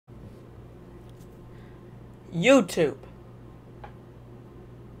YouTube.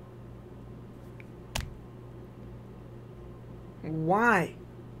 Why?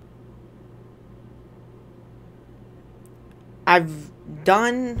 I've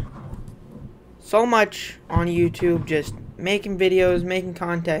done so much on YouTube, just making videos, making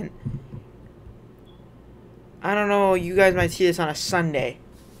content. I don't know, you guys might see this on a Sunday.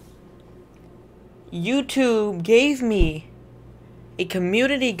 YouTube gave me a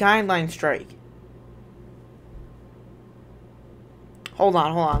community guideline strike. Hold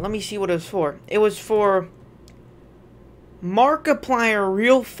on. Let me see what it was for. It was for Markiplier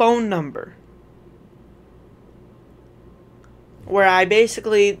real phone number. Where I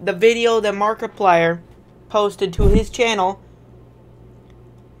basically, the video that Markiplier posted to his channel,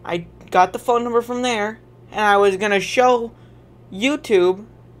 I got the phone number from there, and I was gonna show YouTube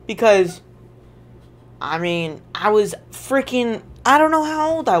because, I mean, I was freaking, I don't know how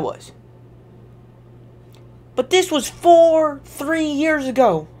old I was. But this was 3 years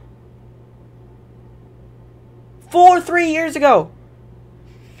ago. 3 years ago.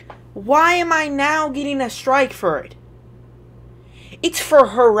 Why am I now getting a strike for it? It's for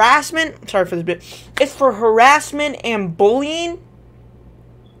harassment. Sorry for this bit. It's for harassment and bullying.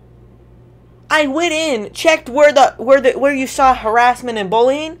 I went in, checked where you saw harassment and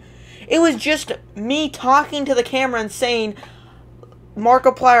bullying. It was just me talking to the camera and saying,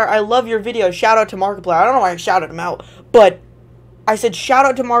 Markiplier, I love your video. Shout out to Markiplier. I don't know why I shouted him out, but I said shout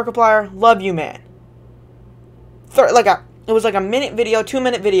out to Markiplier. Love you, man. It was like a minute video,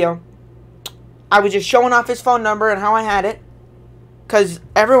 2-minute video. I was just showing off his phone number and how I had it, cause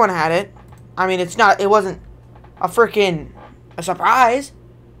everyone had it. I mean, it wasn't a surprise.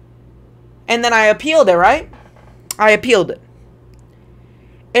 And then I appealed it, right? I appealed it.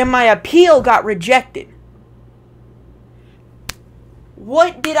 And my appeal got rejected.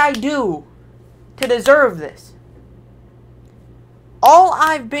 What did I do to deserve this? All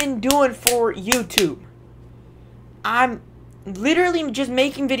I've been doing for YouTube, I'm literally just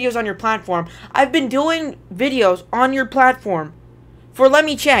making videos on your platform. I've been doing videos on your platform for, let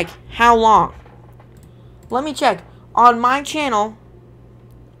me check, how long? Let me check. On my channel,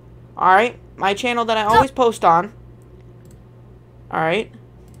 alright, my channel that I always post on, alright,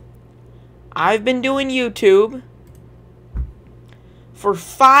 I've been doing YouTube for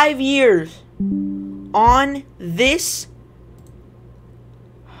 5 years on this.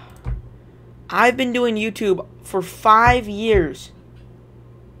 I've been doing YouTube for 5 years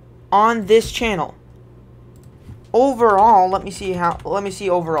on this channel. Overall, let me see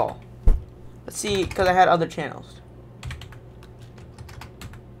overall. Let's see, because I had other channels.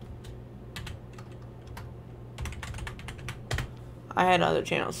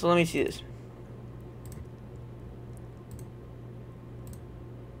 So let me see this.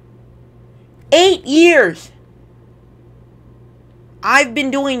 Eight years I've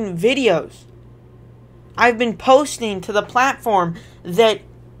been doing videos. I've been posting to the platform that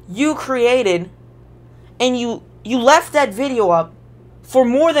you created, and you left that video up for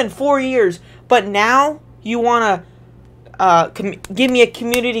more than 4 years, but now you want to give me a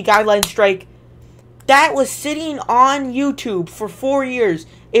community guideline strike. That was sitting on YouTube for 4 years.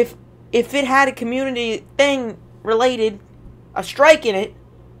 If it had a community thing related, a strike in it,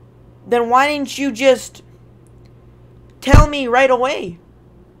 then why didn't you just tell me right away?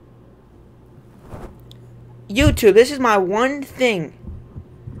 YouTube, this is my one thing.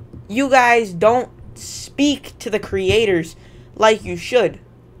 You guys don't speak to the creators like you should.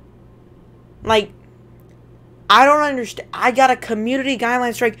 Like, I don't understand. I got a community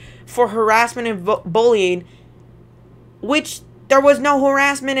guideline strike for harassment and bullying, which there was no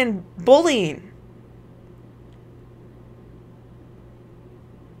harassment and bullying.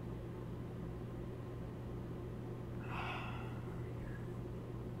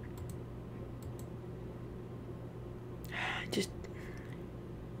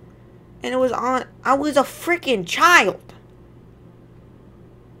 And it was on, I was a freaking child.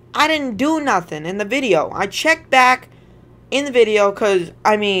 I didn't do nothing in the video. I checked back in the video because,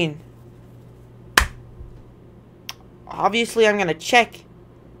 I mean, obviously I'm going to check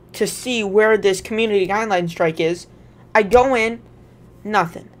to see where this community guideline strike is. I go in,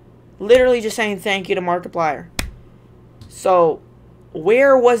 nothing. Literally just saying thank you to Markiplier. So,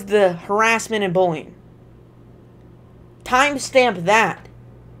 where was the harassment and bullying? Timestamp that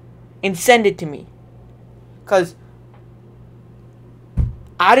and send it to me, because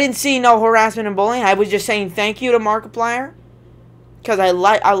I didn't see no harassment and bullying. I was just saying thank you to Markiplier because I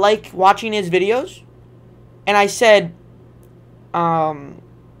like watching his videos, and I said, you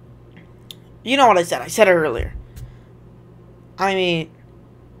know what I said? I said it earlier. I mean,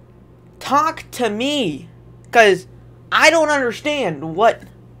 talk to me. Because I don't understand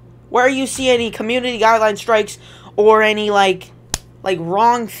where you see any community guideline strikes or any, like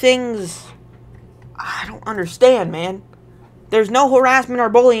wrong things. I don't understand, man. There's no harassment or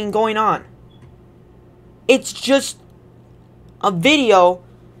bullying going on. It's just a video.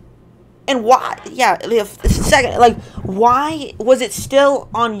 And why? Yeah, second. Like, why was it still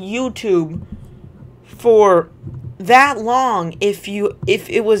on YouTube for that long if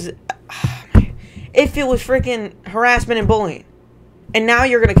it was freaking harassment and bullying? And now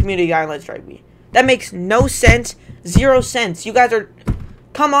you're gonna community guideline strike me. That makes no sense. 0 sense. You guys are...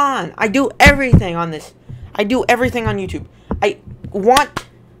 Come on. I do everything on this. I do everything on YouTube.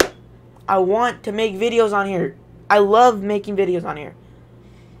 I want to make videos on here. I love making videos on here.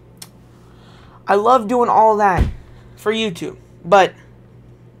 I love doing all that for YouTube. But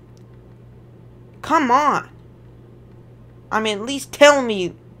come on. I mean, at least tell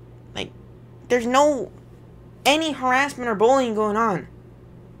me, like, there's no any harassment or bullying going on.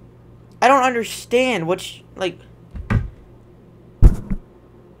 I don't understand like,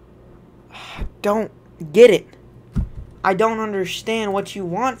 don't get it. I don't understand what you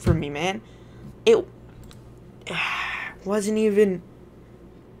want from me, man. It wasn't even...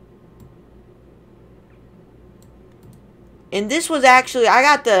 And this was actually... I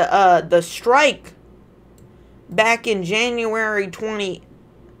got the strike back in January 20...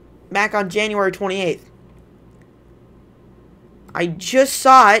 Back on January 28th. I just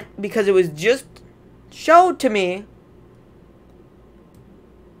saw it because it was just showed to me.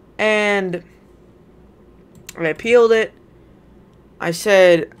 And I appealed it. I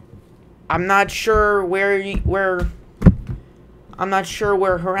said, I'm not sure where I'm not sure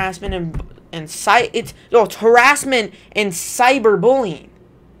where harassment it's harassment and cyberbullying.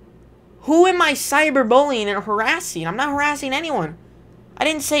 Who am I cyberbullying and harassing? I'm not harassing anyone. I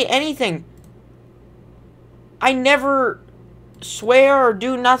didn't say anything. I never swear or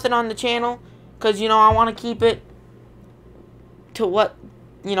do nothing on the channel because, you know, I want to keep it to what,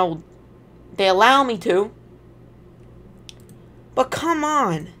 you know, they allow me to. But come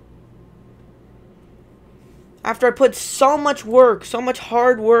on. After I put so much work, so much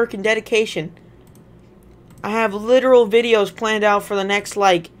hard work and dedication, I have literal videos planned out for the next,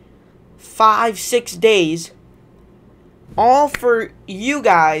 like, 5-6 days. All for you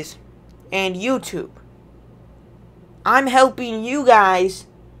guys and YouTube. I'm helping you guys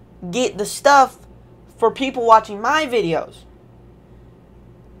get the stuff for people watching my videos.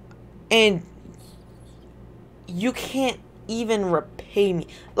 And you can't even repay me.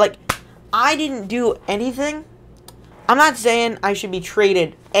 Like, I didn't do anything. I'm not saying I should be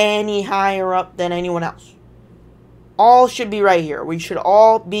treated any higher up than anyone else. All should be right here. We should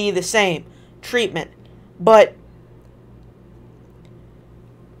all be the same treatment. But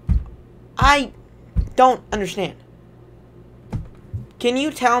I don't understand. Can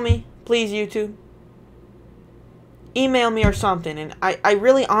you tell me, please, YouTube? Email me or something. And I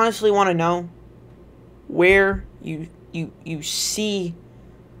really honestly want to know where you see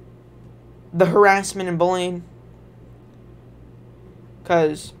the harassment and bullying.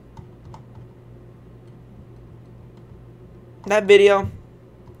 Because that video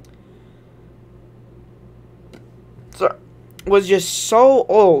was just so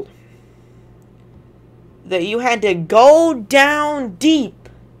old that you had to go down deep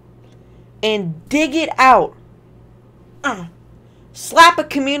and dig it out. Slap a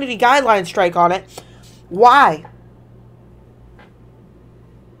community guideline strike on it. Why?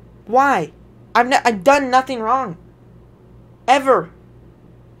 Why? I've done nothing wrong. Ever.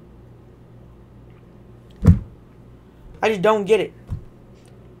 I just don't get it.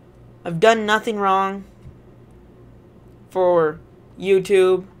 I've done nothing wrong for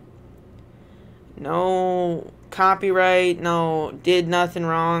YouTube. No copyright. No, did nothing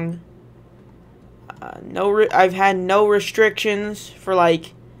wrong. I've had no restrictions for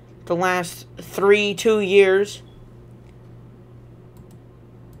like the last 2 years.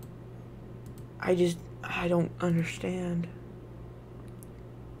 I don't understand.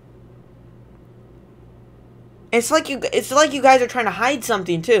 It's like you guys are trying to hide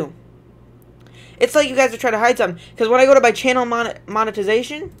something too. It's like you guys are trying to hide something. Because when I go to my channel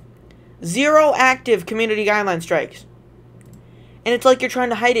monetization, 0 active community guideline strikes. And it's like you're trying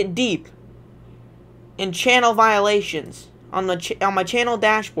to hide it deep in channel violations on my channel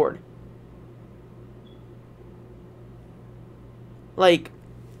dashboard. Like,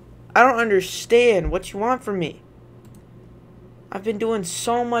 I don't understand what you want from me. I've been doing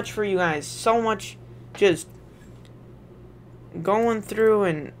so much for you guys. So much just going through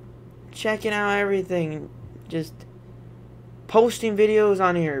and checking out everything. Just posting videos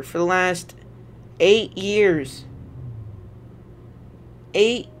on here for the last 8 years.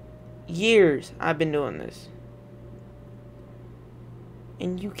 8 years I've been doing this.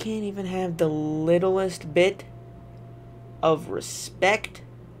 And you can't even have the littlest bit of respect.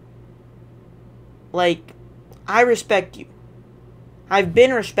 Like, I respect you. I've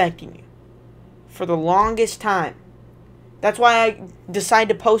been respecting you for the longest time. That's why I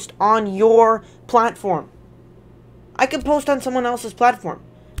decided to post on your platform. I could post on someone else's platform.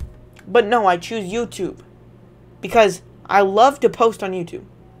 But no, I choose YouTube. Because I love to post on YouTube.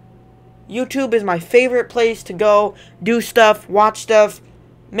 YouTube is my favorite place to go, do stuff, watch stuff,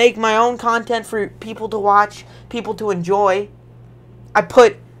 make my own content for people to watch, people to enjoy. I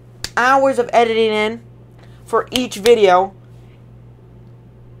put hours of editing in for each video.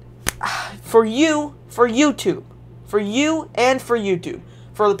 For you, for YouTube. For you and for YouTube.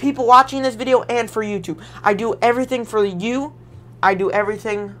 For the people watching this video and for YouTube. I do everything for you. I do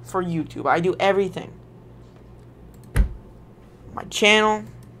everything for YouTube. I do everything. My channel.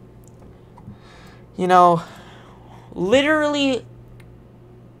 You know, literally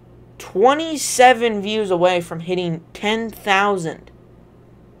 27 views away from hitting 10,000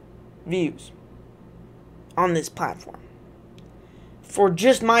 views on this platform. For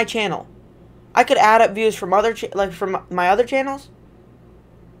just my channel. I could add up views from other from my other channels,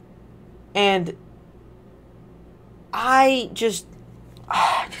 and I just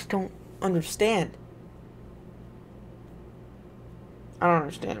don't understand. I don't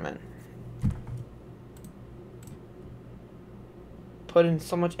understand, man. Put in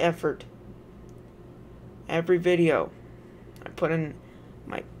so much effort. Every video, I put in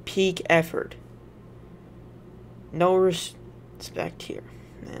my peak effort. No respect here,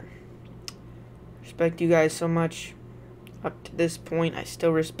 man. Respect you guys so much. Up to this point, I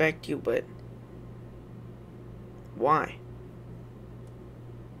still respect you, but why?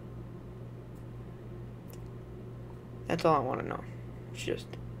 That's all I want to know. It's just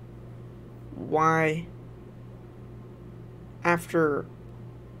why, after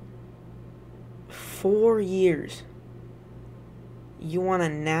 4 years, you want to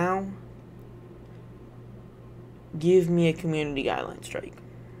now give me a community guideline strike?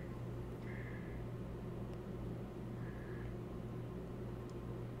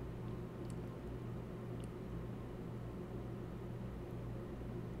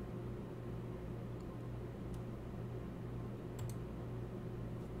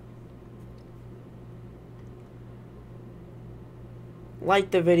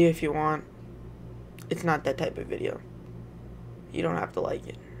 Like the video if you want. It's not that type of video. You don't have to like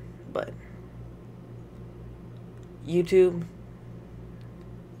it. But YouTube,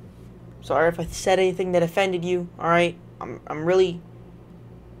 sorry if I said anything that offended you, alright? I'm really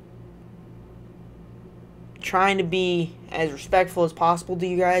trying to be as respectful as possible to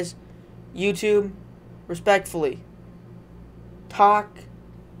you guys. YouTube, respectfully, talk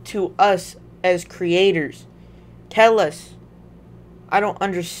to us as creators. Tell us. I don't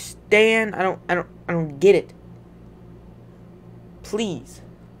understand. I don't get it. Please.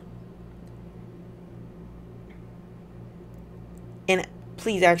 And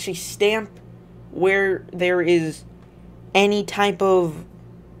please actually stamp where there is any type of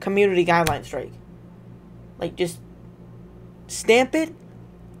community guideline strike. Like, just stamp it.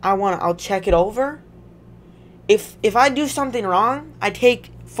 I'll check it over. If I do something wrong, I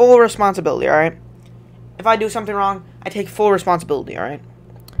take full responsibility, alright? If I do something wrong, I take full responsibility, alright?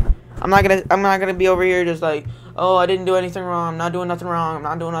 I'm not gonna be over here just like, oh, I didn't do anything wrong, I'm not doing nothing wrong, I'm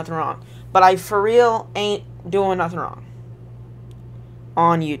not doing nothing wrong. But I for real ain't doing nothing wrong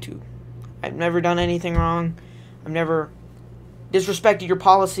on YouTube. I've never done anything wrong. I've never disrespected your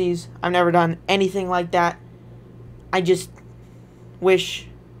policies. I've never done anything like that. I just wish,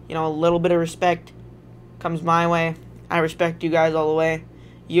 you know, a little bit of respect comes my way. I respect you guys all the way.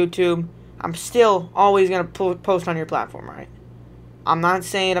 YouTube, I'm still always going to post on your platform, right? I'm not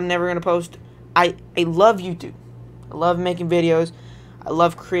saying I'm never going to post. I love YouTube. I love making videos. I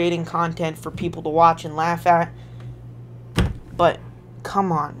love creating content for people to watch and laugh at. But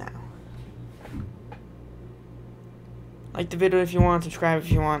come on now. Like the video if you want, subscribe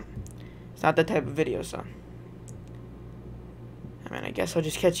if you want. It's not that type of video, so. I mean, I guess I'll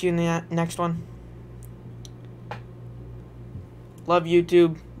just catch you in the next one. Love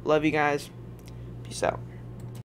YouTube. Love you guys. Peace out.